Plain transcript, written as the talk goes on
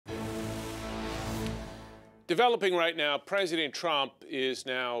Developing right now, President Trump is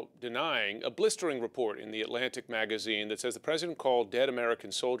now denying a blistering report in the Atlantic magazine that says the president called dead American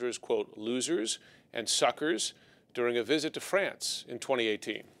soldiers, quote, losers and suckers during a visit to France in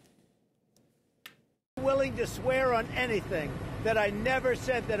 2018. Willing to swear on anything that I never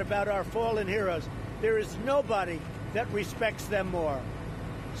said that about our fallen heroes. There is nobody that respects them more.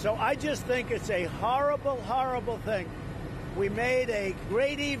 So I just think it's a horrible, horrible thing. We made a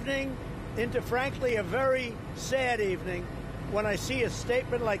great evening into, frankly, a very sad evening when I see a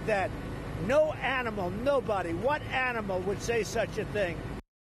statement like that. No animal, nobody, what animal would say such a thing?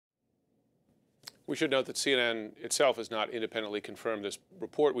 We should note that CNN itself has not independently confirmed this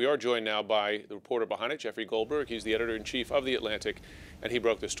report. We are joined now by the reporter behind it, Jeffrey Goldberg. He's the editor-in-chief of The Atlantic, and he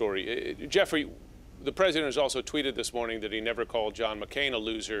broke the story. Jeffrey, the president has also tweeted this morning that he never called John McCain a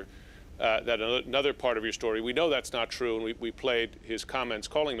loser. That another part of your story, we know that's not true, and we played his comments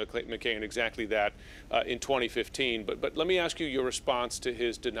calling McCain exactly that in 2015. But let me ask you your response to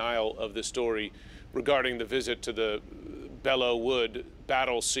his denial of the story regarding the visit to the Belleau Wood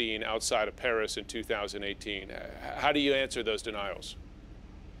battle scene outside of Paris in 2018. How do you answer those denials?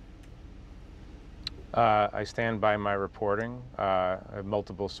 I stand by my reporting. I have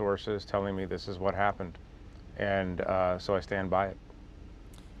multiple sources telling me this is what happened, and so I stand by it.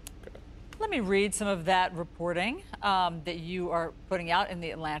 Let me read some of that reporting that you are putting out in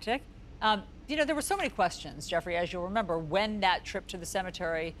The Atlantic. You know, there were so many questions, Jeffrey, as you'll remember, when that trip to the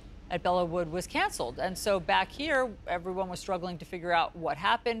cemetery at Belleau Wood was canceled. And so back here, everyone was struggling to figure out what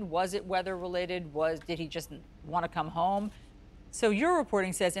happened. Was it weather-related? Did he just want to come home? So your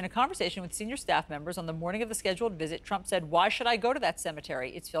reporting says, in a conversation with senior staff members on the morning of the scheduled visit, Trump said, "Why should I go to that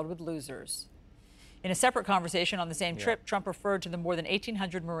cemetery? It's filled with losers." In a separate conversation on the same trip, Trump referred to the more than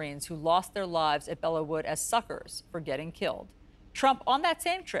 1,800 Marines who lost their lives at Belleau Wood as suckers for getting killed. Trump, on that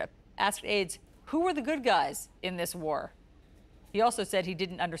same trip, asked aides, who were the good guys in this war? He also said he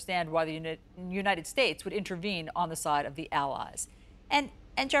didn't understand why the United States would intervene on the side of the Allies. And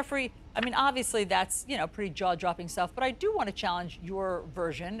Jeffrey, I mean, obviously that's, you know, pretty jaw-dropping stuff, but I do want to challenge your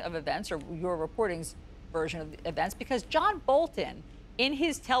version of events, or your reporting's version of events, because John Bolton, in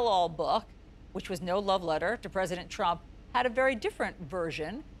his tell-all book, which was no love letter to President Trump, had a very different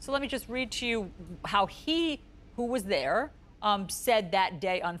version. So let me just read to you how he, who was there, said that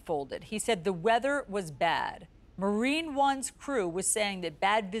day unfolded. He said the weather was bad. Marine One's crew was saying that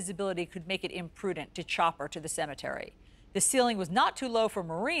bad visibility could make it imprudent to chopper to the cemetery. The ceiling was not too low for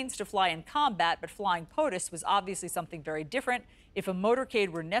Marines to fly in combat, but flying POTUS was obviously something very different. If a motorcade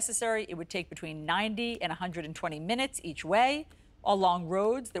were necessary, it would take between 90 and 120 minutes each way, along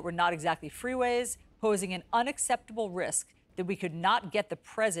roads that were not exactly freeways, posing an unacceptable risk that we could not get the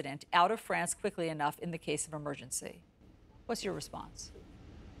president out of France quickly enough in the case of emergency. What's your response?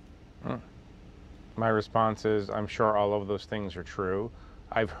 My response is, I'm sure all of those things are true.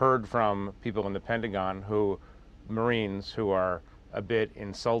 I've heard from people in the Pentagon Marines who are a bit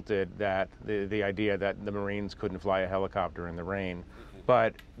insulted that the idea that the Marines couldn't fly a helicopter in the rain.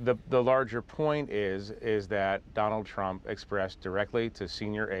 But the larger point is that Donald Trump expressed directly to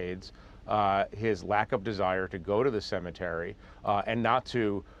senior aides his lack of desire to go to the cemetery and not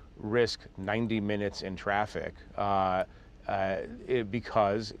to risk 90 minutes in traffic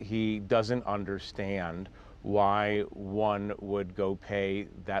because he doesn't understand why one would go pay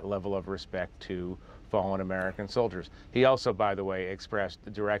that level of respect to fallen American soldiers. He also, by the way, expressed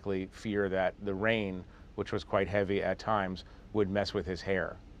directly fear that the rain, which was quite heavy at times, would mess with his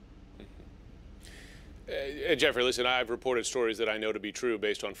hair. Jeffrey, listen, I've reported stories that I know to be true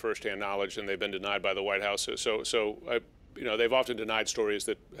based on firsthand knowledge, and they've been denied by the White House. So you know, they've often denied stories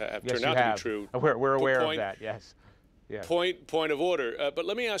that have turned out to be true. We're aware of that, yes. Yes. Point of order. But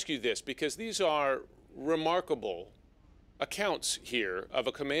let me ask you this, because these are remarkable accounts here of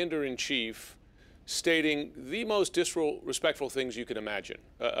a commander-in-chief stating the most disrespectful things you can imagine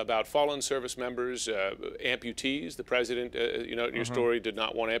about fallen service members, amputees. The president, you know, in your story, did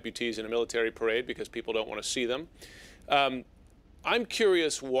not want amputees in a military parade because people don't want to see them. I'm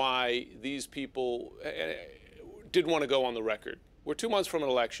curious why these people didn't want to go on the record. We're 2 months from an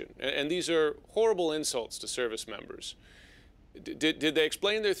election, and these are horrible insults to service members. Did they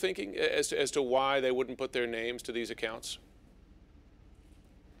explain their thinking as to why they wouldn't put their names to these accounts?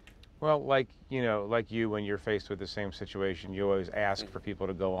 Well, like you, when you're faced with the same situation, you always ask for people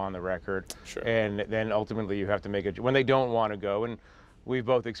to go on the record. Sure. And then ultimately you have to make when they don't want to go. And we've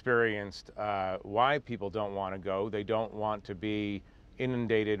both experienced why people don't want to go. They don't want to be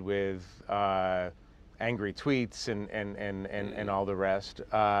inundated with angry tweets and all the rest.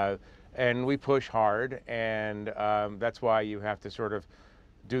 And we push hard, and that's why you have to sort of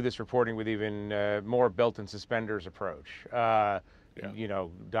do this reporting with even more belt and suspenders approach. You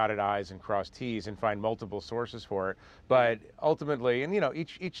know, dotted I's and crossed T's and find multiple sources for it. But ultimately, and you know,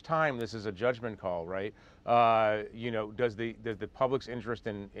 each time this is a judgment call, right? You know, does the public's interest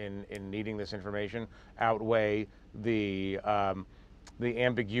in needing this information outweigh the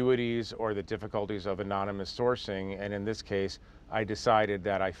ambiguities or the difficulties of anonymous sourcing? And in this case, I decided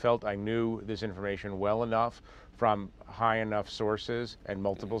that I felt I knew this information well enough from high enough sources and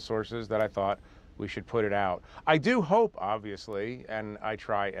multiple sources that I thought we should put it out. I do hope, obviously, and I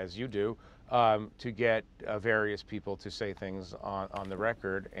try as you do, to get various people to say things on the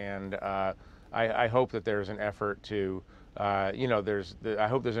record. And I hope that there's an effort to, you know, I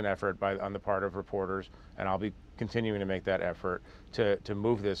hope there's an effort on the part of reporters, and I'll be continuing to make that effort to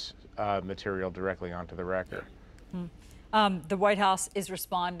move this material directly onto the record. The White House is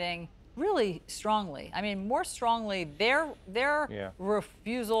responding really strongly. I mean, more strongly, their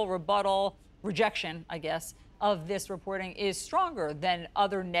refusal, rebuttal, rejection, I guess, of this reporting is stronger than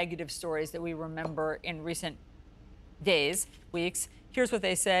other negative stories that we remember in recent days, weeks. Here's what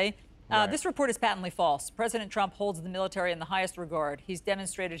they say. This report is patently false. President Trump holds the military in the highest regard. He's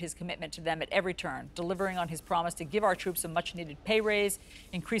demonstrated his commitment to them at every turn, delivering on his promise to give our troops a much-needed pay raise,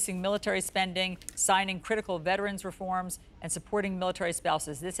 increasing military spending, signing critical veterans reforms, and supporting military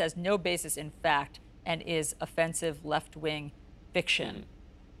spouses. This has no basis in fact and is offensive left-wing fiction.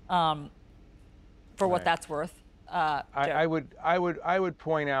 For what that's worth, I would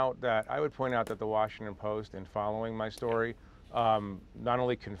point out that the Washington Post, in following my story, not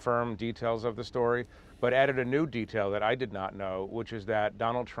only confirmed details of the story, but added a new detail that I did not know, which is that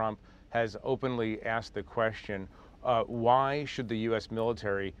Donald Trump has openly asked the question, why should the U.S.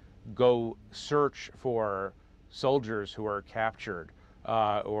 military go search for soldiers who are captured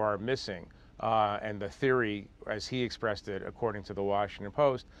or are missing? And the theory, as he expressed it, according to the Washington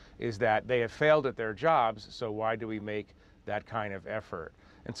Post, is that they have failed at their jobs, so why do we make that kind of effort?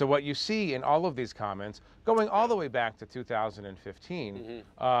 And so what you see in all of these comments, going all the way back to 2015,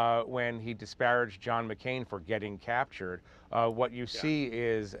 when he disparaged John McCain for getting captured, what you see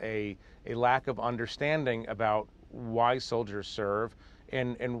is a lack of understanding about why soldiers serve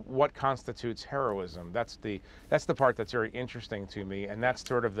and what constitutes heroism. That's the part that's very interesting to me, and that's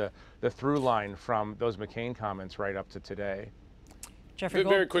sort of the through line from those McCain comments right up to today. Jeffrey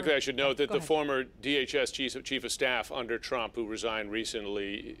Very quickly, I should note that Go the ahead. former DHS chief of staff under Trump, who resigned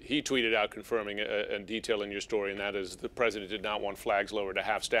recently, he tweeted out confirming and detailing your story, and that is the president did not want flags lowered to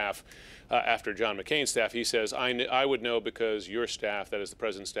half staff after John McCain's staff. He says, I would know because your staff, that is the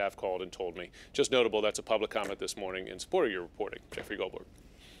president's staff, called and told me. Just notable, that's a public comment this morning in support of your reporting. Jeffrey Goldberg.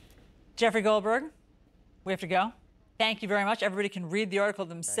 Jeffrey Goldberg, we have to go. Thank you very much. Everybody can read the article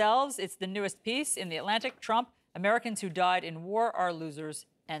themselves. It's the newest piece in The Atlantic. Trump, Americans who died in war are losers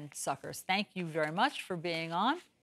and suckers. Thank you very much for being on.